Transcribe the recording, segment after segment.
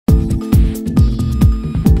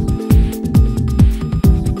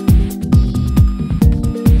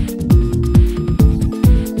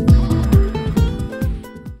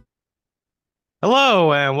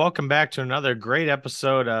Hello and welcome back to another great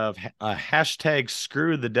episode of hashtag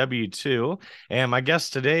Screw the W2. And my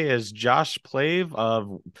guest today is Josh Plave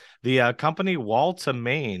of the company Walta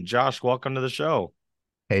Maine. Josh, welcome to the show.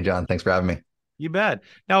 Hey, John, thanks for having me. You bet.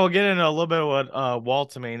 Now we'll get into a little bit of what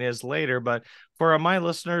Walta Maine is later, but for my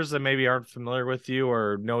listeners that maybe aren't familiar with you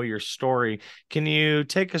or know your story, can you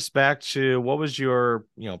take us back to what was your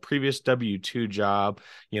previous W2 job?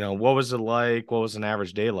 What was it like? What was an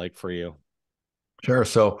average day like for you? Sure.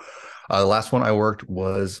 The last one I worked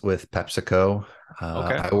was with PepsiCo.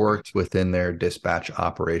 Okay. I worked within their dispatch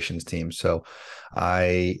operations team. So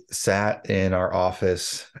I sat in our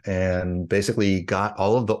office and basically got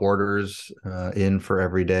all of the orders in for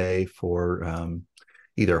every day for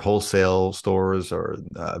either wholesale stores or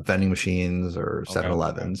vending machines or Okay.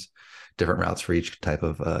 7-Elevens, different routes for each type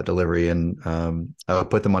of delivery. And I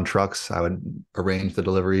would put them on trucks. I would arrange the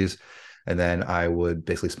deliveries. And then I would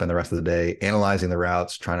basically spend the rest of the day analyzing the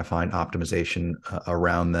routes, trying to find optimization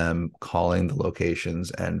around them, calling the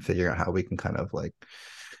locations, and figuring out how we can kind of like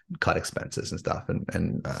cut expenses and stuff,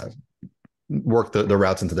 and work the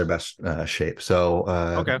routes into their best shape.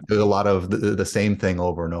 Okay. There's a lot of the same thing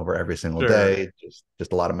over and over every single Sure. day,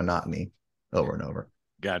 just a lot of monotony over and over.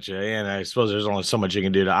 Gotcha. And I suppose there's only so much you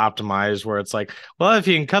can do to optimize where it's like, well, if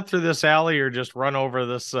you can cut through this alley or just run over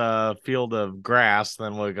this field of grass,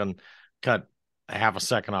 then we can cut a half a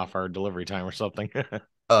second off our delivery time or something.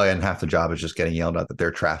 Oh, and half the job is just getting yelled at that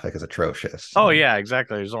their traffic is atrocious. Oh yeah,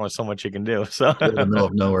 exactly. There's only so much you can do. So Live in the middle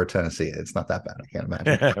of nowhere, Tennessee. It's not that bad. I can't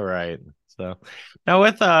imagine. right. So now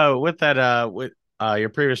with that with your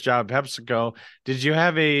previous job at PepsiCo, did you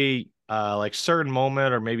have a like certain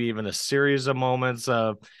moment or maybe even a series of moments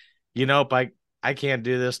of nope, I can't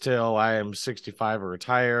do this till I am 65 or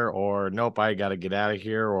retire, or nope, I got to get out of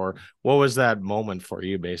here, or what was that moment for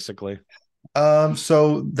you basically?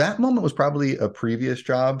 So that moment was probably a previous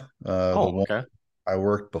job. The Oh, one okay. I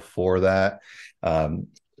worked before that. Um,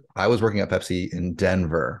 I was working at Pepsi in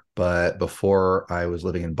Denver, but before I was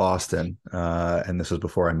living in Boston, and this was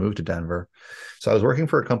before I moved to Denver. So I was working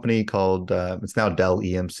for a company called it's now Dell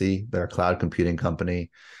EMC. They're a cloud computing company.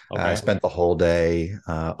 I Okay. spent the whole day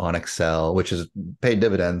on Excel, which has paid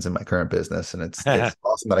dividends in my current business, and it's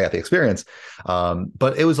awesome that I got the experience.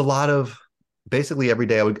 But it was a lot of basically every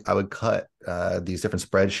day I would cut these different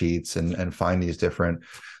spreadsheets and find these different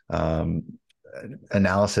um,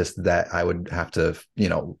 analysis that I would have to,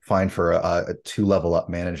 find for a two level up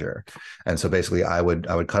manager. And so basically I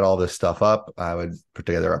would cut all this stuff up. I would put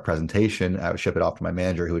together a presentation. I would ship it off to my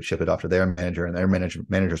manager, who would ship it off to their manager and their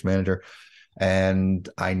manager's manager. And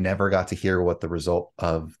I never got to hear what the result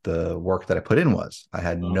of the work that I put in was. I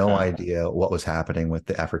had no Okay. idea what was happening with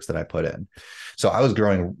the efforts that I put in. So I was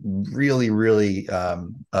growing really, really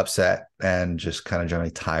upset and just kind of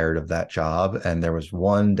generally tired of that job. And there was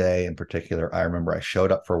one day in particular, I remember I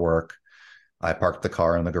showed up for work. I parked the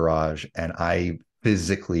car in the garage, and I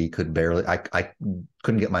physically could barely, I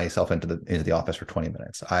couldn't get myself into the office for 20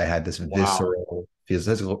 minutes. I had this Wow. visceral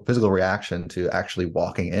physical reaction to actually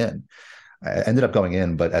walking in. I ended up going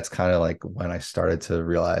in, but that's kind of like when I started to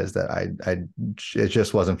realize that it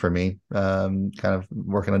just wasn't for me. Kind of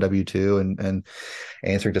working on W-2 and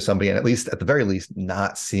answering to somebody, and at the very least,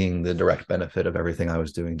 not seeing the direct benefit of everything I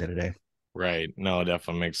was doing day to day. Right. No, it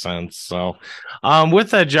definitely makes sense. So, with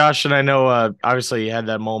that, Josh, and I know, obviously you had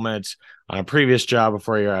that moment on a previous job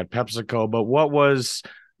before you're at PepsiCo, but what was,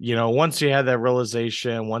 once you had that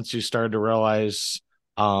realization, once you started to realize,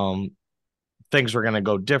 um, things were going to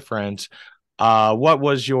go different, what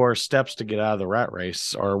was your steps to get out of the rat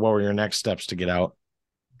race, or what were your next steps to get out?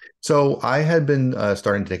 So I had been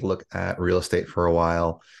starting to take a look at real estate for a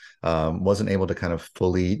while. Wasn't able to kind of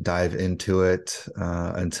fully dive into it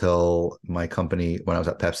until my company, when I was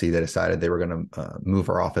at Pepsi, they decided they were going to move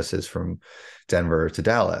our offices from Denver to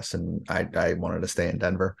Dallas, and I wanted to stay in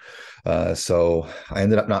Denver. So I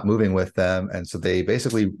ended up not moving with them, and so they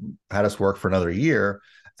basically had us work for another year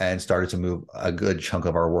and started to move a good chunk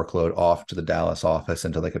of our workload off to the Dallas office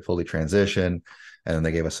until they could fully transition. And then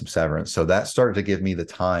they gave us some severance. So that started to give me the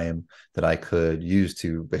time that I could use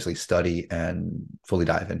to basically study and fully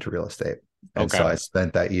dive into real estate. And so Okay. I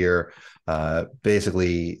spent that year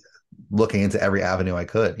basically looking into every avenue I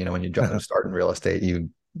could. When you start in real estate, you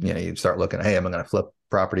start looking, hey, am I going to flip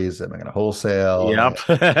properties? Am I going to wholesale? Am I going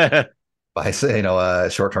Yep. to buy,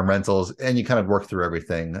 short-term rentals? And you kind of work through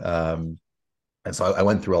everything. And so I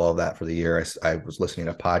went through all of that for the year. I was listening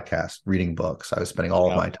to podcasts, reading books. I was spending all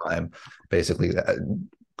of Yep. my time basically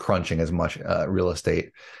crunching as much real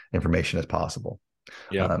estate information as possible.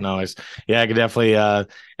 Yep. Um, No, yeah, I could definitely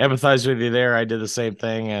empathize with you there. I did the same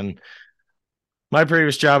thing, and My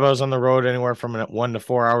previous job, I was on the road anywhere from 1 to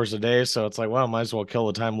 4 hours a day. So it's like, well, might as well kill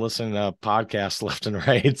the time listening to podcasts left and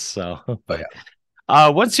right. So, Oh but yeah.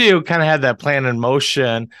 once you kind of had that plan in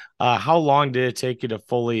motion, how long did it take you to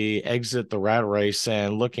fully exit the rat race?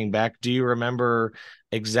 And looking back, do you remember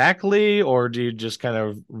exactly, or do you just kind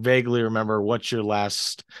of vaguely remember what your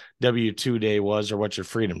last W-2 day was or what your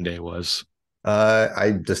freedom day was?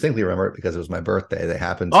 I distinctly remember it because it was my birthday.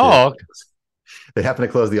 Oh, They happened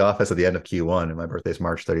to close the office at the end of Q1, and my birthday is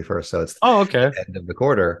March 31st, so it's oh, the okay. end of the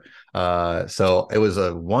quarter. So it was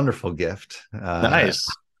a wonderful gift. Nice.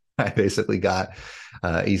 I basically got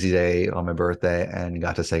easy day on my birthday and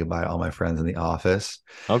got to say goodbye to all my friends in the office.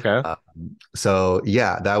 Okay. Um, so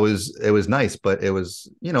yeah, it was nice, but it was,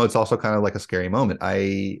 it's also kind of like a scary moment.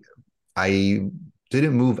 I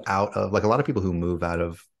didn't move out of, like a lot of people who move out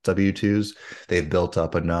of W-2s, they've built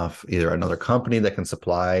up enough, either another company that can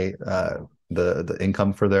supply the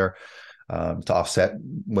income for their to offset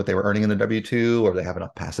what they were earning in the W-2, or they have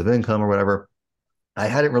enough passive income or whatever. I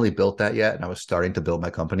hadn't really built that yet, and I was starting to build my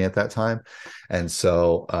company at that time, and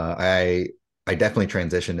so I definitely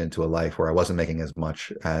transitioned into a life where I wasn't making as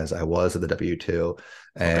much as I was at the W-2,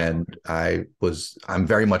 Okay. and I'm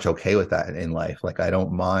very much okay with that in life. Like I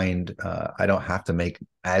don't mind, I don't have to make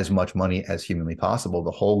as much money as humanly possible.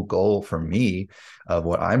 The whole goal for me of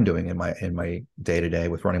what I'm doing in my day to day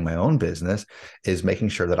with running my own business is making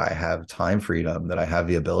sure that I have time freedom, that I have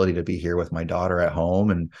the ability to be here with my daughter at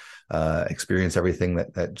home and experience everything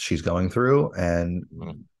that she's going through, and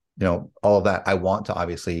Mhm. all of that. I want to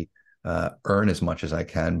obviously earn as much as I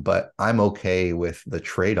can, but I'm okay with the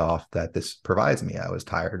trade-off that this provides me. I was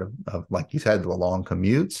tired of like you said, the long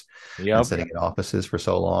commutes and Yep. sitting in offices for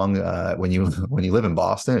so long. When you when you live in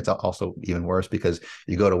Boston, it's also even worse because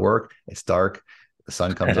you go to work, it's dark, the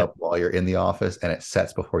sun comes up while you're in the office, and it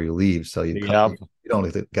sets before you leave, so Yep. you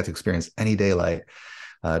don't get to experience any daylight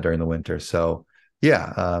during the winter. So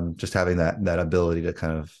yeah, just having that ability to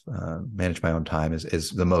kind of manage my own time is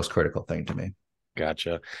the most critical thing to me.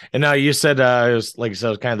 Gotcha. And now you said it was like you said, it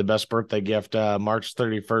was kind of the best birthday gift, March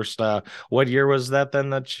 31st. What year was that then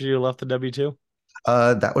that you left the W-2?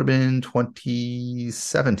 That would have been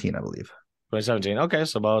 2017, I believe. 2017. Okay,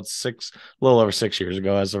 so about a little over 6 years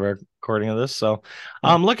ago as of recording of this. So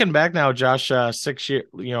Yeah. looking back now, Josh, 6 year,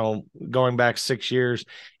 going back 6 years,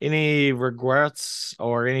 any regrets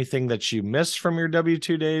or anything that you missed from your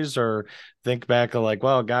W-2 days, or think back of like,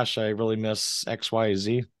 well, gosh, I really miss X, Y,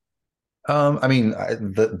 Z. I mean,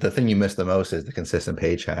 the thing you miss the most is the consistent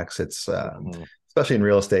paychecks. It's Mhm. especially in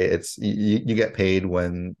real estate, it's you get paid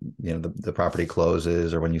when the property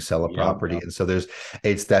closes or when you sell a Yep. property, and so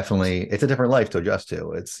it's a different life to adjust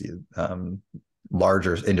to. It's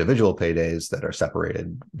larger individual paydays that are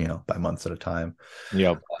separated, by months at a time.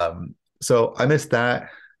 Yep. So I missed that,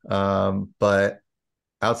 but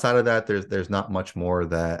outside of that, there's not much more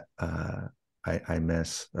that I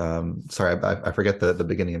miss. Sorry, I forget the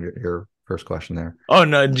beginning of your first question there. Oh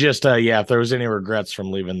no, just yeah, if there was any regrets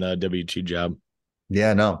from leaving the W-2 job.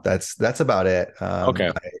 Yeah, no, that's about it. Okay.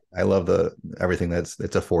 I love the everything that's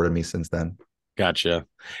it's afforded me since then. Gotcha.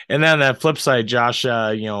 And then that flip side, Josh,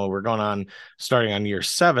 we're going on starting on year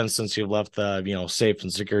 7 since you've left the, safe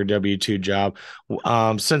and secure W-2 job.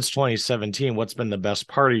 Since 2017, what's been the best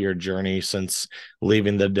part of your journey since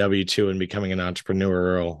leaving the W-2 and becoming an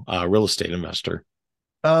entrepreneurial real estate investor?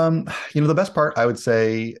 The best part I would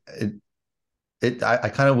say I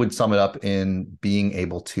kind of would sum it up in being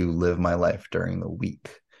able to live my life during the week.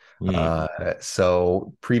 Mm.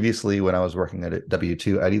 So previously, when I was working at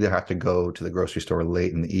W-2, I'd either have to go to the grocery store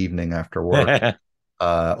late in the evening after work,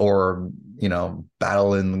 or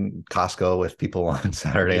battle in Costco with people on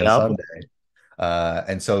Saturday and Yep. Sunday.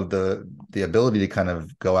 And so the ability to kind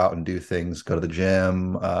of go out and do things, go to the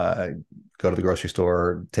gym, go to the grocery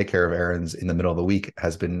store, take care of errands in the middle of the week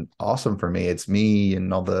has been awesome for me. It's me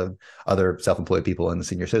and all the other self-employed people and the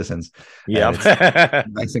senior citizens, and it's Yep.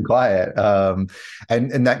 nice and quiet.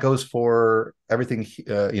 And that goes for everything.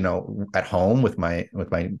 At home with my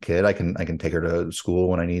kid, I can take her to school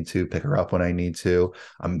when I need to, pick her up when I need to.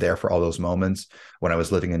 I'm there for all those moments. When I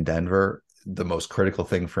was living in Denver, the most critical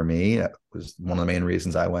thing for me was one of the main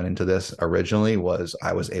reasons I went into this originally was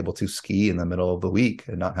I was able to ski in the middle of the week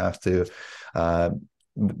and not have to, uh,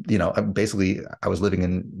 basically I was living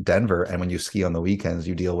in Denver, and when you ski on the weekends,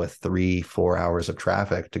 you deal with 3-4 hours of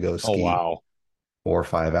traffic to go Oh ski, wow. 4 or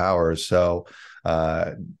 5 hours. So,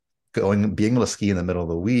 being able to ski in the middle of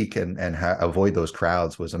the week and avoid those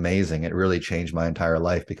crowds was amazing. It really changed my entire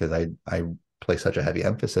life because I place such a heavy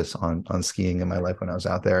emphasis on skiing in my life when I was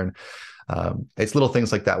out there. And It's little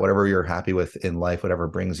things like that. Whatever you're happy with in life, whatever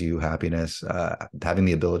brings you happiness, having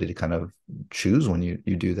the ability to kind of choose when you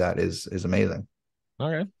do that is amazing.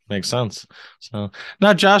 Okay, makes sense. So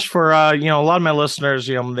now, Josh, for a lot of my listeners,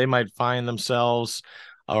 they might find themselves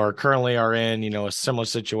or currently are in, a similar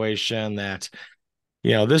situation that,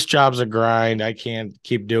 this job's a grind. I can't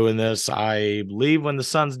keep doing this. I leave when the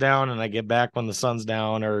sun's down and I get back when the sun's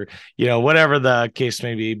down, or, whatever the case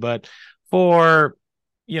may be. But for,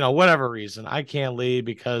 whatever reason, I can't leave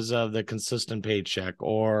because of the consistent paycheck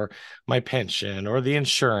or my pension or the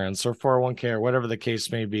insurance or 401k or whatever the case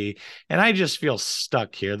may be. And I just feel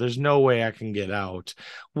stuck here. There's no way I can get out.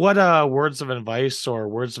 What words of advice or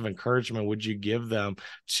words of encouragement would you give them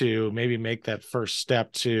to maybe make that first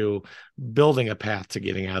step to building a path to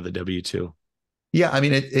getting out of the W 2? Yeah, I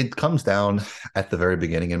mean, it comes down at the very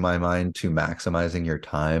beginning in my mind to maximizing your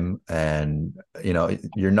time. And,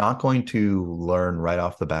 you're not going to learn right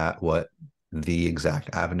off the bat what the exact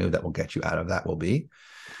avenue that will get you out of that will be.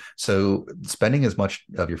 So spending as much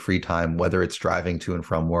of your free time, whether it's driving to and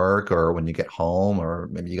from work or when you get home, or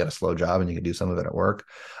maybe you got a slow job and you can do some of it at work,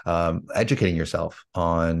 educating yourself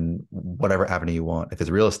on whatever avenue you want. If it's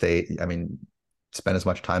real estate, I mean, spend as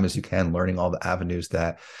much time as you can learning all the avenues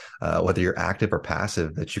that, whether you're active or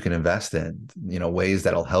passive, that you can invest in, ways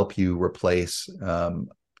that'll help you replace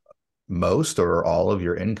most or all of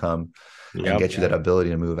your income and Yep. get you that ability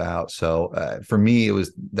to move out. So for me, it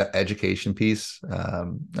was the education piece. I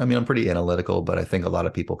mean, I'm pretty analytical, but I think a lot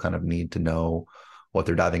of people kind of need to know what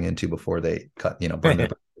they're diving into before they burn their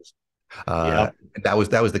bridges. Uh, Yep. that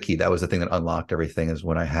was the key. That was the thing that unlocked everything. Is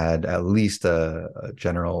when I had at least a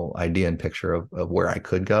general idea and picture of where I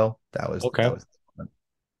could go. That was Okay. that was.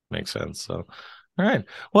 Makes sense. So, all right.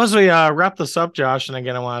 Well, as we wrap this up, Josh, and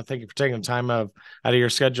again, I want to thank you for taking the time out of your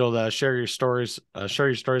schedule to share your stories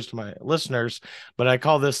to my listeners. But I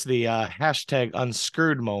call this the hashtag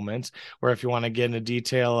unscrewed moment, where if you want to get into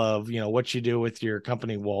detail of, what you do with your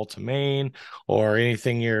company, Wall to Main, or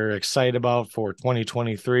anything you're excited about for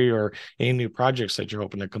 2023, or any new projects that you're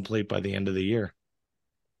hoping to complete by the end of the year.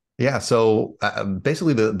 Yeah, so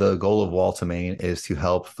basically the goal of Wall to Main is to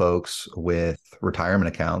help folks with retirement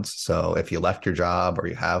accounts. So if you left your job or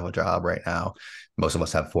you have a job right now, most of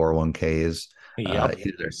us have 401ks. Yep.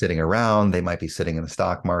 Either they're sitting around, they might be sitting in the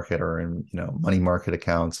stock market or in money market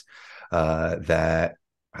accounts that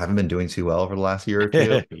haven't been doing too well over the last year or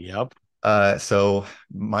two. Yep. So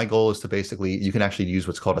my goal is to basically, you can actually use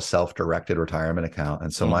what's called a self-directed retirement account.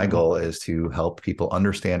 And so my Hmm. goal is to help people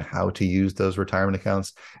understand how to use those retirement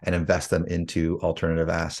accounts and invest them into alternative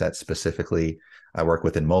assets. Specifically, I work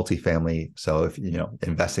within multifamily. So if,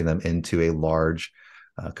 investing them into a large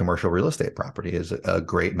commercial real estate property is a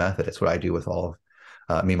great method. It's what I do with all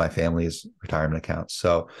of me and my family's retirement accounts.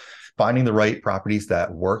 So finding the right properties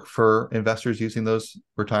that work for investors using those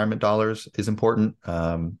retirement dollars is important.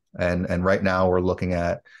 And right now we're looking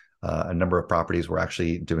at a number of properties. We're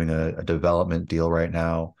actually doing a development deal right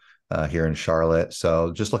now here in Charlotte.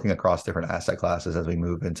 So just looking across different asset classes as we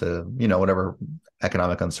move into whatever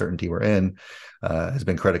economic uncertainty we're in has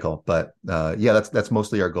been critical. But yeah, that's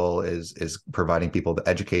mostly our goal is providing people the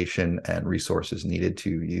education and resources needed to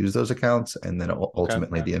use those accounts, and then Okay.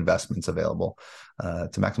 ultimately the investments available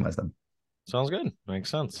to maximize them. Sounds good. Makes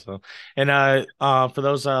sense. So, and for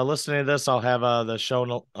those listening to this, I'll have the show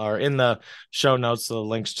note or in the show notes the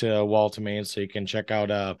links to Wall to Main, so you can check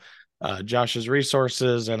out Josh's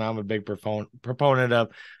resources. And I'm a big proponent of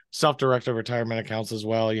self-directed retirement accounts as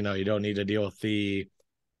well. You don't need to deal with the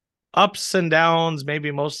ups and downs,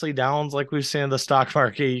 maybe mostly downs, like we've seen in the stock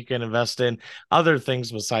market. You can invest in other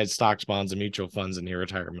things besides stocks, bonds, and mutual funds in your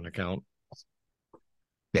retirement account.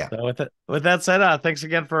 Yeah. So with that said, thanks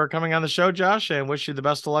again for coming on the show, Josh, and wish you the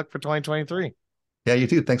best of luck for 2023. Yeah, you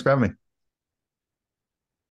too. Thanks for having me.